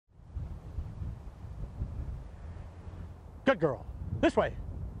Good girl. This way.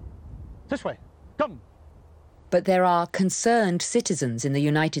 This way. Come. But there are concerned citizens in the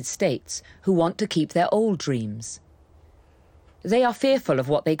United States who want to keep their old dreams. They are fearful of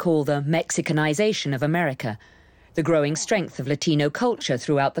what they call the Mexicanization of America, the growing strength of Latino culture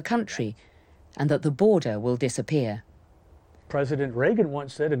throughout the country, and that the border will disappear. President Reagan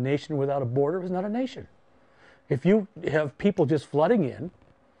once said a nation without a border is not a nation. If you have people just flooding in,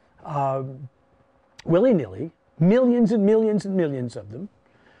 willy-nilly, millions and millions and millions of them,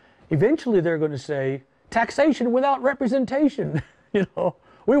 eventually they're going to say, taxation without representation. You know,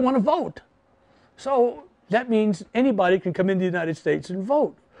 we want to vote. So that means anybody can come into the United States and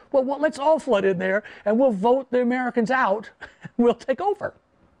vote. Well, let's all flood in there and we'll vote the Americans out and we'll take over.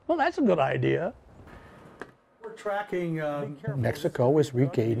 Well, that's a good idea. We're tracking Mexico is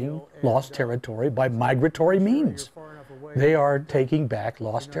regaining lost territory by migratory means. They are taking back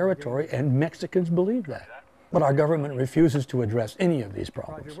lost territory, and Mexicans believe that. But our government refuses to address any of these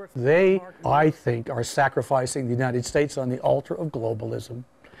problems. They, I think, are sacrificing the United States on the altar of globalism.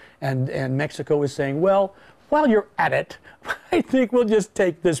 And Mexico is saying, well, while you're at it, I think we'll just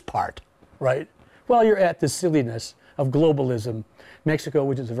take this part, right? While you're at the silliness of globalism, Mexico,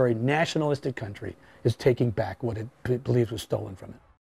 which is a very nationalistic country, is taking back what it believes was stolen from it.